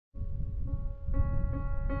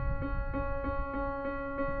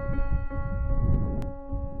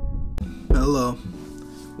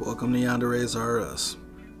Welcome to Yandere's R Us,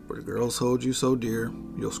 where the girls hold you so dear,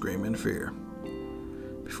 you'll scream in fear.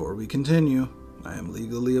 Before we continue, I am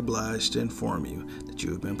legally obliged to inform you that you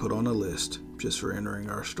have been put on a list just for entering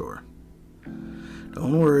our store.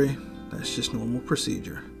 Don't worry, that's just normal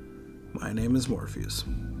procedure. My name is Morpheus.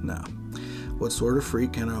 Now, what sort of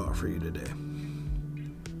freak can I offer you today?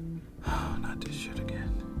 Not this shit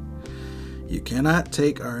again. You cannot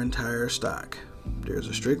take our entire stock. There's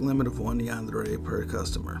a strict limit of 1 Yandere per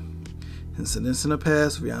customer. Incidents in the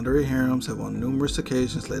past of Yandere harems have on numerous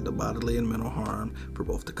occasions led to bodily and mental harm for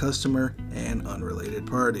both the customer and unrelated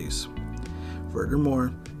parties.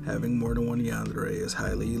 Furthermore, having more than 1 Yandere is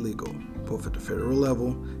highly illegal, both at the federal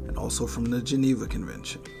level and also from the Geneva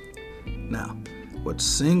Convention. Now, what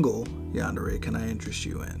single Yandere can I interest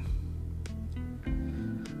you in?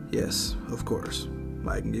 Yes, of course.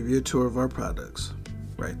 I can give you a tour of our products.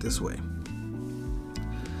 Right this way.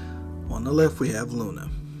 On the left we have Luna.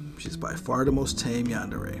 She's by far the most tame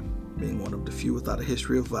Yandere, being one of the few without a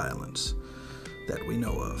history of violence that we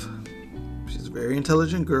know of. She's a very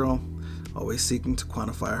intelligent girl, always seeking to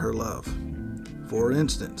quantify her love. For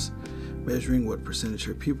instance, measuring what percentage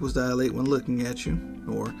her pupils dilate when looking at you,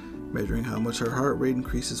 or measuring how much her heart rate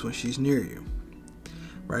increases when she's near you.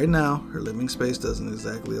 Right now, her living space doesn't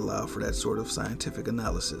exactly allow for that sort of scientific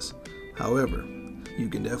analysis. However, you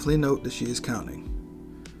can definitely note that she is counting.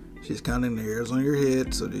 She's counting the hairs on your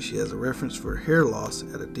head so that she has a reference for hair loss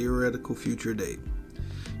at a theoretical future date.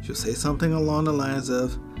 She'll say something along the lines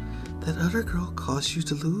of, "That other girl caused you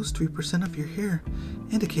to lose 3% of your hair,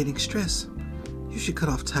 indicating stress. You should cut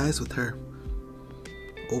off ties with her."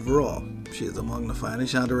 Overall, she is among the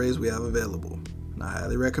finest Yanderes we have available, and I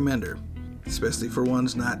highly recommend her, especially for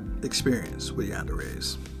ones not experienced with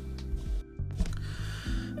Yanderes.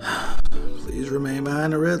 Please remain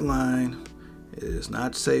behind the red line. It is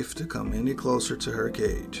not safe to come any closer to her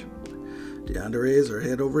cage. The Yanderes are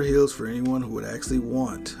head over heels for anyone who would actually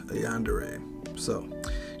want a Yandere, so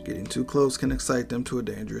getting too close can excite them to a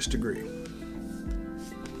dangerous degree.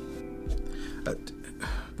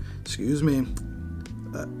 Excuse me.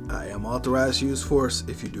 I am authorized to use force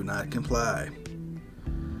if you do not comply.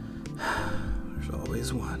 There's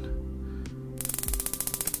always one.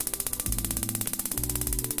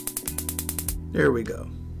 There we go.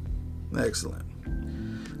 Excellent.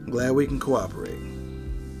 I'm glad we can cooperate.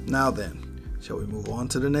 Now then, shall we move on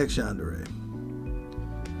to the next Yandere?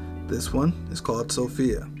 This one is called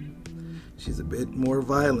Sophia. She's a bit more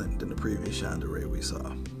violent than the previous Yandere we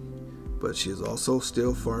saw, but she is also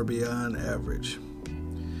still far beyond average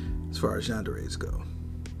as far as Yanderes go.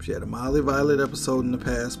 She had a mildly violent episode in the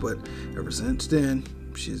past, but ever since then,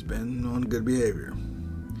 she's been on good behavior.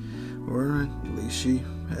 Or at least she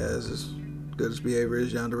has as good as behavior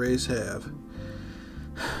as Yanderes have.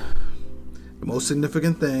 The most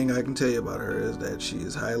significant thing I can tell you about her is that she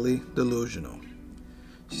is highly delusional.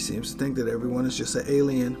 She seems to think that everyone is just an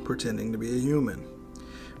alien pretending to be a human,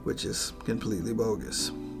 which is completely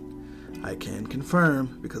bogus. I can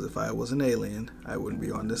confirm, because if I was an alien, I wouldn't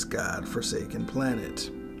be on this god-forsaken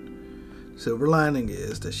planet. Silver lining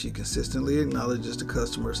is that she consistently acknowledges the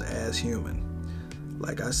customers as human.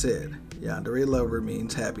 Like I said, Yandere lover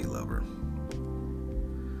means happy lover.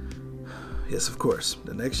 Yes, of course.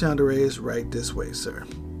 The next Yandere is right this way, sir.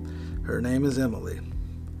 Her name is Emily.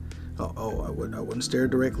 I wouldn't stare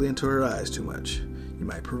directly into her eyes too much. You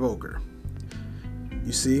might provoke her.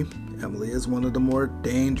 You see, Emily is one of the more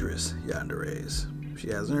dangerous Yanderes. She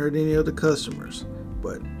hasn't hurt any of the customers,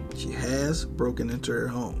 but she has broken into their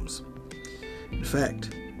homes. In fact,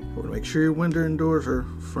 I want to make sure your window and doors are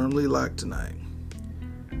firmly locked tonight.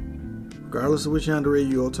 Regardless of which Yandere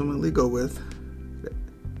you ultimately go with,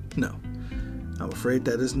 no. I'm afraid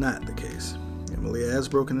that is not the case. Emily has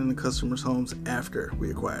broken into customers' homes after we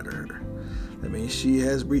acquired her. That means she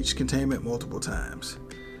has breached containment multiple times.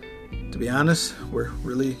 To be honest, we're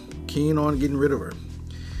really keen on getting rid of her.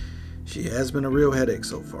 She has been a real headache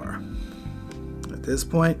so far. At this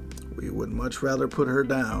point, we would much rather put her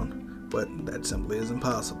down, but that simply is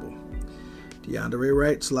impossible. The Yandere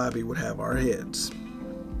Rights Lobby would have our heads.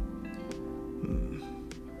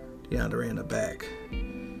 The Yandere in the back.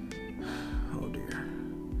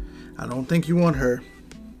 I don't think you want her.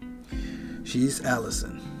 She's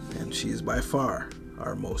Allison, and she is by far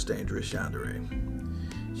our most dangerous Yandere.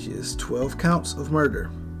 She has 12 counts of murder,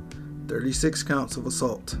 36 counts of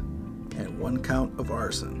assault, and 1 count of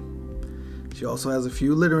arson. She also has a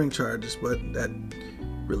few littering charges, but that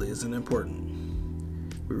really isn't important.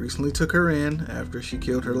 We recently took her in after she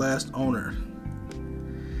killed her last owner.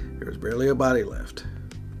 There was barely a body left.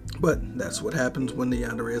 But that's what happens when the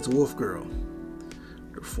Yandere is a wolf girl.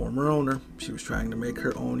 The Her former owner, she was trying to make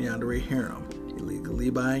her own Yandere harem,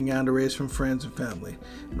 illegally buying yanderes from friends and family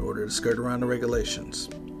in order to skirt around the regulations.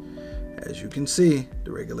 As you can see,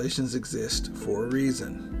 the regulations exist for a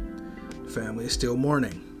reason. The family is still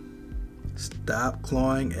mourning. Stop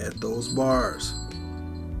clawing at those bars.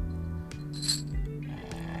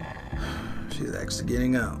 She's actually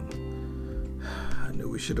getting out. I knew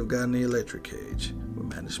we should have gotten the electric cage,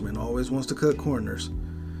 but management always wants to cut corners.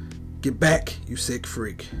 Get back, you sick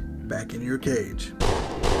freak. Back in your cage.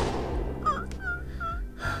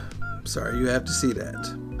 Sorry you have to see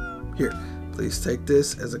that. Here, please take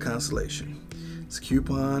this as a consolation. It's a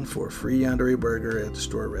coupon for a free Yandere burger at the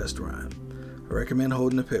store restaurant. I recommend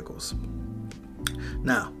holding the pickles.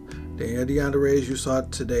 Now, do any of the Yanderes you saw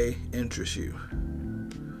today interest you?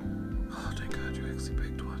 Oh, thank God you actually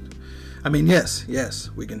picked one. I mean, yes,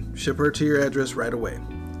 we can ship her to your address right away.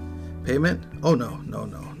 Payment? Oh, no.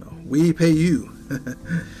 We pay you.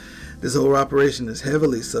 This whole operation is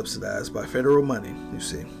heavily subsidized by federal money, you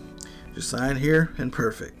see. Just sign here and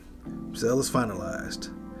perfect. Sale is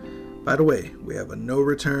finalized. By the way, we have a no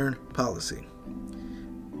return policy.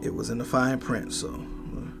 It was in the fine print, so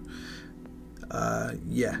no.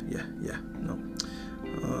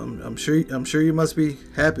 I'm sure you must be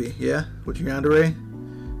happy, yeah, with your Yandere.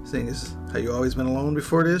 Seeing as how you always been alone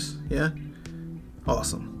before this, yeah?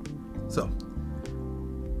 Awesome. So,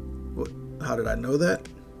 how did I know that?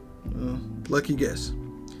 Lucky guess.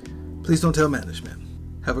 Please don't tell management.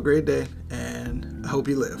 Have a great day, and I hope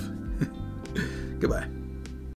you live. Goodbye.